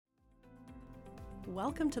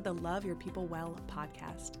Welcome to the Love Your People Well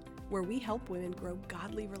podcast, where we help women grow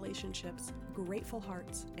godly relationships, grateful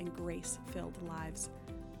hearts, and grace-filled lives.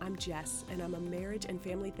 I'm Jess, and I'm a marriage and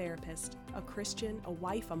family therapist, a Christian, a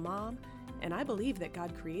wife, a mom, and I believe that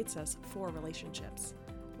God creates us for relationships.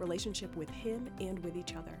 Relationship with Him and with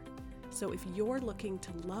each other. So if you're looking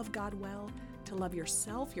to love God well, to love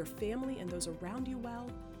yourself, your family, and those around you well,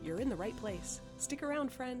 you're in the right place. Stick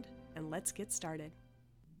around, friend, and let's get started.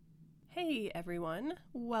 Hey everyone,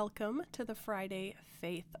 welcome to the Friday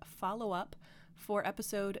Faith Follow-Up for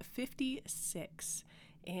episode 56.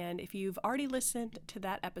 And if you've already listened to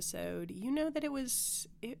that episode, you know that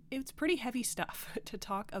it's pretty heavy stuff to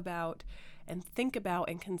talk about and think about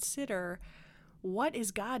and consider. What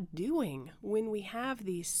is God doing when we have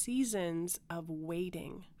these seasons of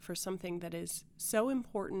waiting for something that is so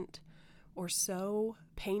important or so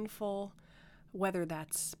painful? Whether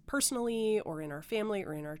that's personally or in our family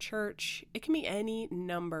or in our church, it can be any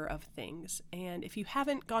number of things. And if you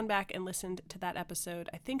haven't gone back and listened to that episode,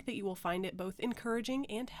 I think that you will find it both encouraging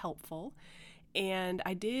and helpful. And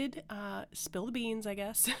I did spill the beans, I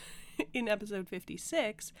guess, in episode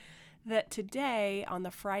 56, that today on the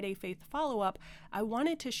Friday Faith Follow-Up, I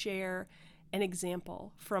wanted to share an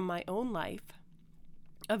example from my own life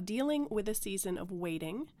of dealing with a season of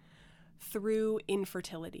waiting through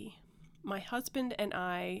infertility. My husband and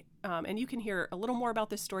I, and you can hear a little more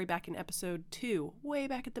about this story back in episode 2, way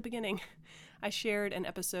back at the beginning. I shared an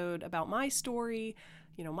episode about my story,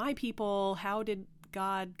 my people, how did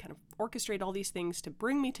God kind of orchestrate all these things to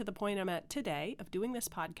bring me to the point I'm at today of doing this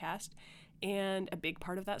podcast. And a big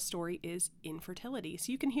part of that story is infertility.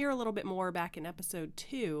 So you can hear a little bit more back in episode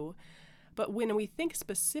 2. But when we think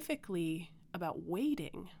specifically about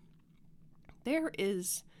waiting, there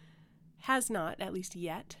has not, at least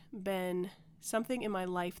yet, been something in my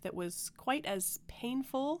life that was quite as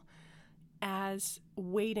painful as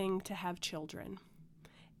waiting to have children.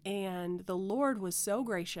 And the Lord was so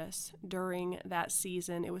gracious during that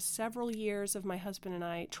season. It was several years of my husband and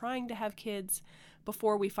I trying to have kids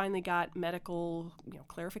before we finally got medical,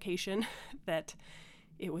 clarification that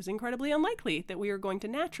it was incredibly unlikely that we were going to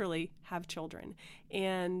naturally have children.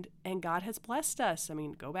 And God has blessed us. I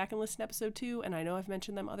mean, go back and listen to episode 2, and I know I've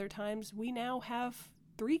mentioned them other times. We now have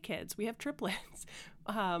 3 kids. We have triplets.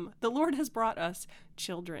 The Lord has brought us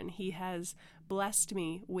children. He has blessed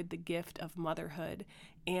me with the gift of motherhood.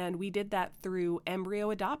 And we did that through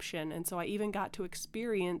embryo adoption. And so I even got to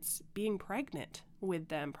experience being pregnant with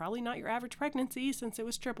them. Probably not your average pregnancy since it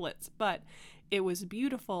was triplets, but it was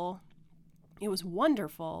beautiful. It was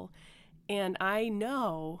wonderful, and I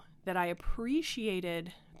know that I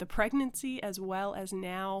appreciated the pregnancy as well as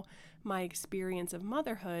now my experience of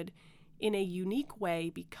motherhood in a unique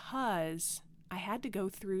way because I had to go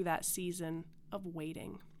through that season of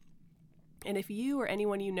waiting. And if you or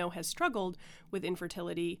anyone you know has struggled with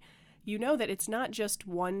infertility, you know that it's not just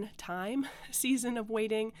one time season of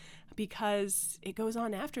waiting because it goes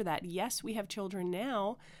on after that. Yes, we have children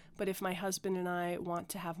now, but if my husband and I want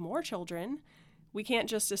to have more children, we can't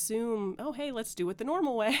just assume, oh, hey, let's do it the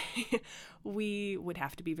normal way. We would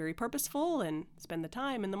have to be very purposeful and spend the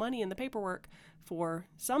time and the money and the paperwork for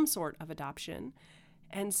some sort of adoption.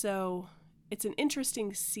 And so it's an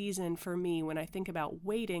interesting season for me when I think about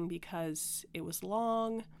waiting because it was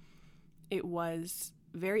long, it was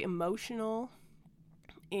very emotional,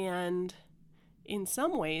 and in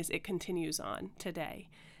some ways it continues on today.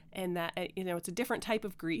 And that, it's a different type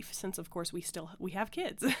of grief since, of course, we have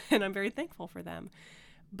kids and I'm very thankful for them.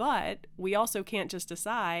 But we also can't just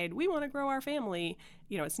decide we want to grow our family.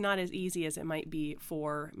 It's not as easy as it might be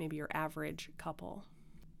for maybe your average couple.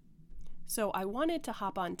 So I wanted to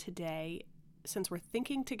hop on today, since we're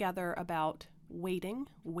thinking together about waiting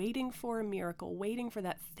for a miracle, waiting for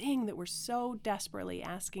that thing that we're so desperately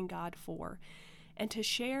asking God for, and to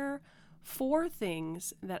share 4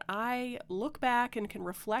 things that I look back and can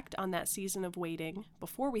reflect on that season of waiting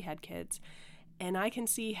before we had kids, and I can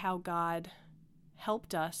see how God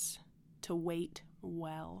helped us to wait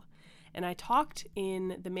well. And I talked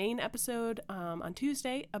in the main episode on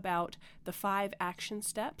Tuesday about the 5 action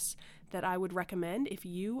steps that I would recommend if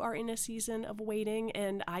you are in a season of waiting,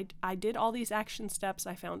 and I did all these action steps.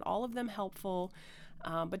 I found all of them helpful.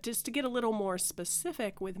 But just to get a little more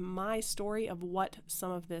specific with my story of what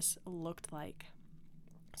some of this looked like.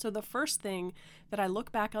 So the first thing that I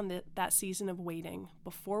look back on that season of waiting,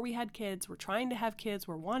 before we had kids, we're trying to have kids,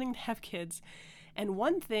 we're wanting to have kids. And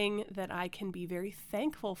one thing that I can be very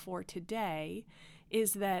thankful for today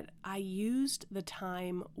is that I used the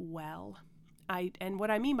time well. And what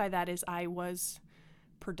I mean by that is I was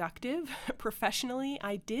productive professionally.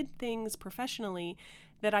 I did things professionally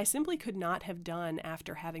that I simply could not have done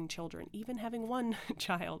after having children, even having one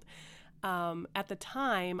child. At the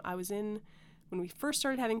time, when we first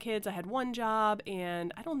started having kids, I had one job,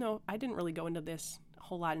 and I don't know, I didn't really go into this a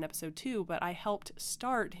whole lot in episode 2, but I helped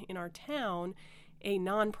start in our town a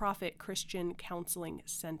nonprofit Christian counseling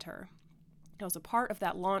center. I was a part of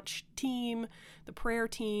that launch team, the prayer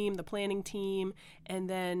team, the planning team, and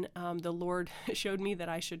then the Lord showed me that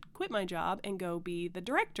I should quit my job and go be the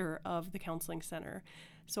director of the counseling center.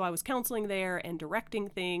 So I was counseling there and directing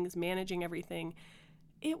things, managing everything.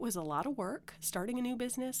 It was a lot of work. Starting a new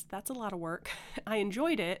business, that's a lot of work. I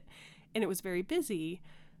enjoyed it, and it was very busy,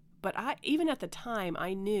 but even at the time,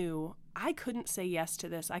 I knew I couldn't say yes to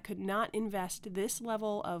this. I could not invest this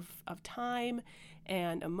level of time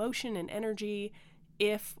and emotion and energy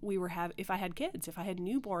if I had kids, if I had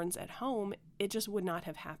newborns at home. It just would not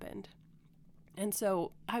have happened. And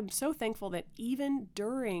so I'm so thankful that even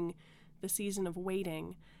during the season of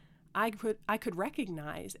waiting, I could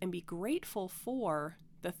recognize and be grateful for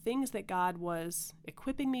the things that God was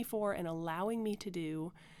equipping me for and allowing me to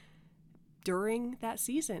do during that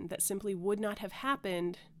season that simply would not have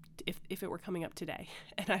happened if it were coming up today.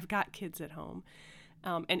 And I've got kids at home.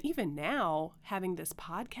 And even now, having this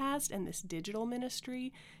podcast and this digital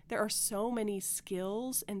ministry, there are so many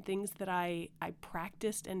skills and things that I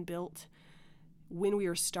practiced and built when we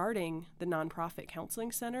were starting the nonprofit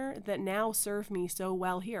counseling center that now serve me so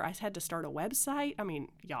well here. I had to start a website. I mean,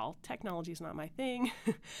 y'all, technology is not my thing,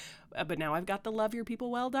 but now I've got the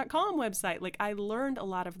loveyourpeoplewell.com website. Like, I learned a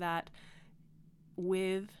lot of that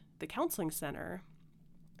with the counseling center.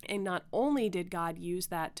 And not only did God use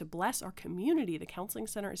that to bless our community, the counseling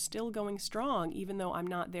center is still going strong, even though I'm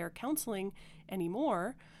not there counseling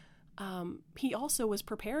anymore. He also was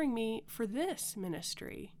preparing me for this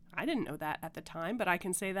ministry. I didn't know that at the time, but I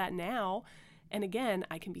can say that now. And again,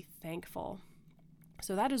 I can be thankful.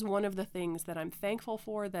 So that is one of the things that I'm thankful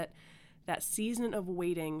for, that season of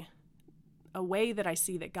waiting, a way that I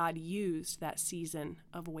see that God used that season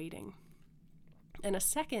of waiting. And a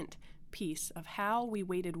second piece of how we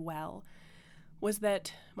waited well was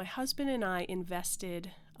that my husband and I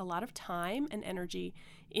invested a lot of time and energy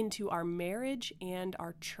into our marriage and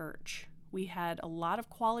our church. We had a lot of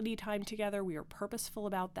quality time together. We were purposeful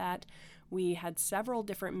about that. We had several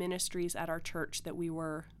different ministries at our church that we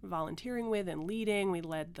were volunteering with and leading. We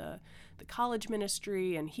led the college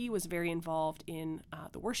ministry, and he was very involved in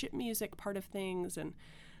the worship music part of things. And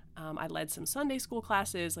I led some Sunday school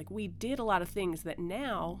classes. Like, we did a lot of things that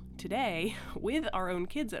now, today, with our own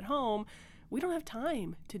kids at home, we don't have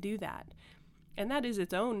time to do that. And that is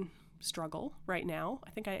its own struggle right now. I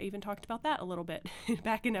think I even talked about that a little bit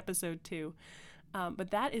back in episode 2. But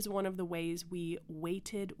that is one of the ways we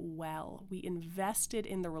waited well. We invested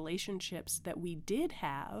in the relationships that we did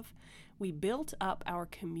have. We built up our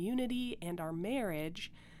community and our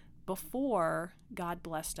marriage before God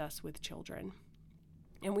blessed us with children.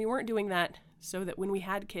 And we weren't doing that so that when we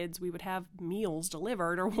had kids, we would have meals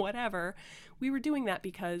delivered or whatever. We were doing that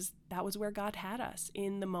because that was where God had us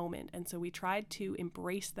in the moment. And so we tried to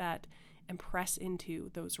embrace that and press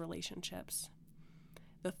into those relationships.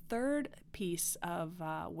 The third piece of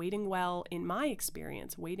waiting well, in my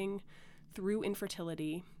experience, waiting through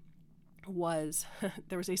infertility, was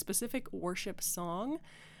there was a specific worship song.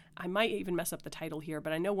 I might even mess up the title here,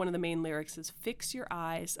 but I know one of the main lyrics is "Fix your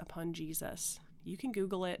eyes upon Jesus." You can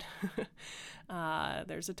Google it.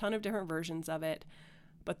 There's a ton of different versions of it.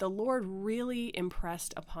 But the Lord really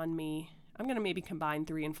impressed upon me. I'm going to maybe combine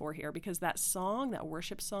 3 and 4 here, because that song, that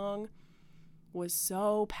worship song, was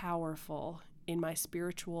so powerful in my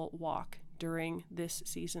spiritual walk during this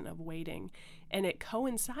season of waiting. And it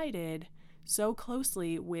coincided so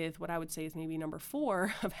closely with what I would say is maybe number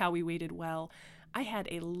 4 of how we waited well. I had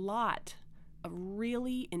a lot of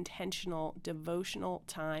really intentional devotional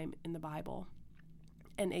time in the Bible.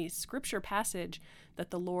 And a scripture passage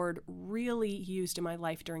that the Lord really used in my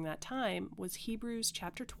life during that time was Hebrews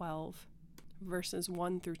chapter 12, verses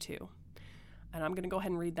 1 through 2. And I'm going to go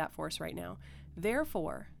ahead and read that for us right now.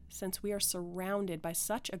 Therefore, since we are surrounded by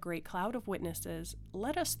such a great cloud of witnesses,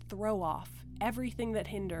 let us throw off everything that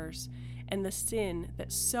hinders and the sin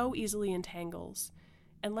that so easily entangles,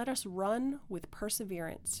 and let us run with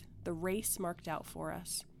perseverance the race marked out for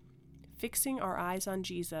us, fixing our eyes on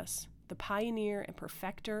Jesus, the pioneer and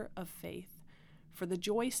perfecter of faith. For the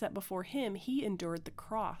joy set before him, he endured the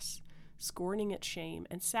cross, scorning its shame,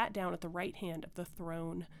 and sat down at the right hand of the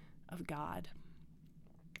throne of God.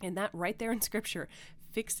 And that right there in Scripture,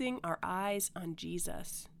 fixing our eyes on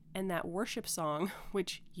Jesus. And that worship song,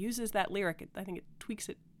 which uses that lyric, I think it tweaks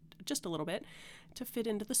it just a little bit to fit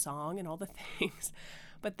into the song and all the things.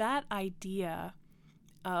 But that idea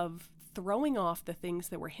of throwing off the things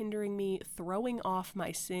that were hindering me, throwing off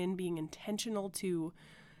my sin, being intentional to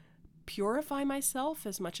purify myself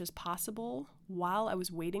as much as possible while I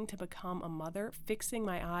was waiting to become a mother, fixing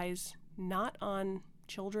my eyes not on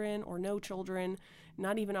children or no children,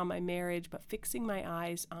 not even on my marriage, but fixing my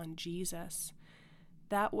eyes on Jesus.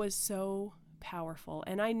 That was so powerful.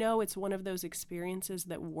 And I know it's one of those experiences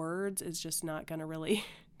that words is just not going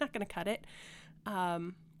to cut it.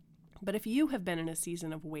 But if you have been in a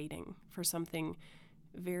season of waiting for something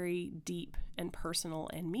very deep and personal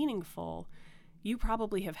and meaningful, you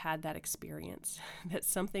probably have had that experience that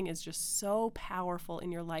something is just so powerful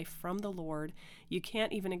in your life from the Lord, you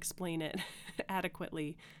can't even explain it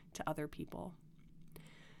adequately to other people.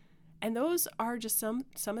 And those are just some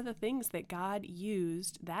of the things that God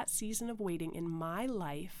used that season of waiting in my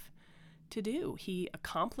life to do. He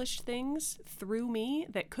accomplished things through me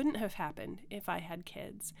that couldn't have happened if I had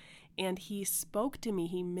kids. And he spoke to me,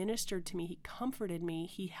 he ministered to me, he comforted me,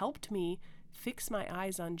 he helped me fix my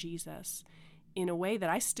eyes on Jesus in a way that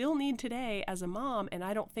I still need today as a mom, and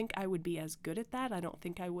I don't think I would be as good at that. I don't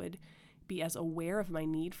think I would be as aware of my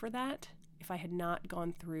need for that if I had not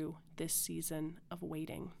gone through this season of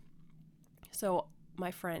waiting. So,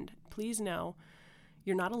 my friend, please know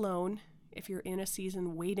you're not alone if you're in a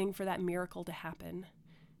season waiting for that miracle to happen.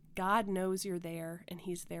 God knows you're there, and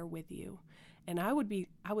he's there with you. And I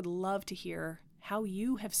would love to hear how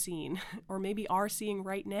you have seen, or maybe are seeing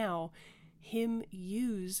right now, him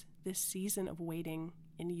use this season of waiting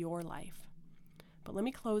in your life. But let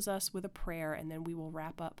me close us with a prayer, and then we will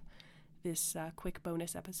wrap up this quick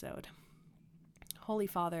bonus episode. Holy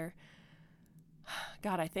Father,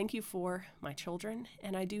 God, I thank you for my children,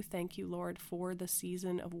 and I do thank you, Lord, for the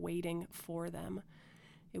season of waiting for them.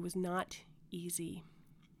 It was not easy,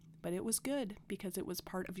 but it was good because it was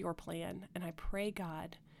part of your plan. And I pray,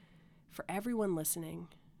 God, for everyone listening,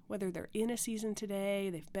 whether they're in a season today,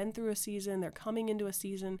 they've been through a season, they're coming into a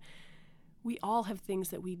season, we all have things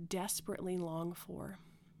that we desperately long for.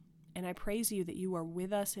 And I praise you that you are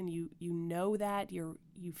with us, and you know that, you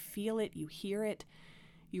feel it, you hear it,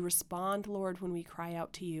 you respond, Lord, when we cry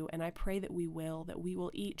out to you. And I pray that we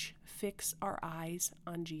will each fix our eyes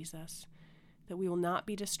on Jesus, that we will not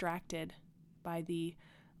be distracted by the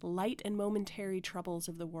light and momentary troubles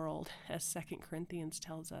of the world, as 2 Corinthians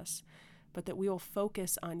tells us, but that we will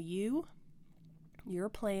focus on you, your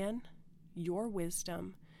plan, your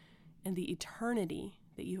wisdom, and the eternity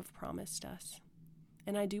that you have promised us.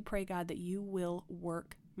 And I do pray, God, that you will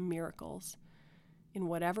work miracles in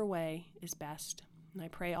whatever way is best. And I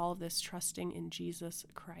pray all of this trusting in Jesus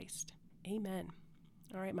Christ. Amen.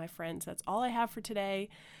 All right, my friends, that's all I have for today.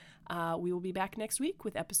 We will be back next week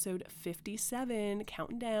with episode 57,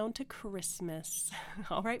 counting down to Christmas.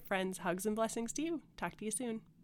 All right, friends, hugs and blessings to you. Talk to you soon.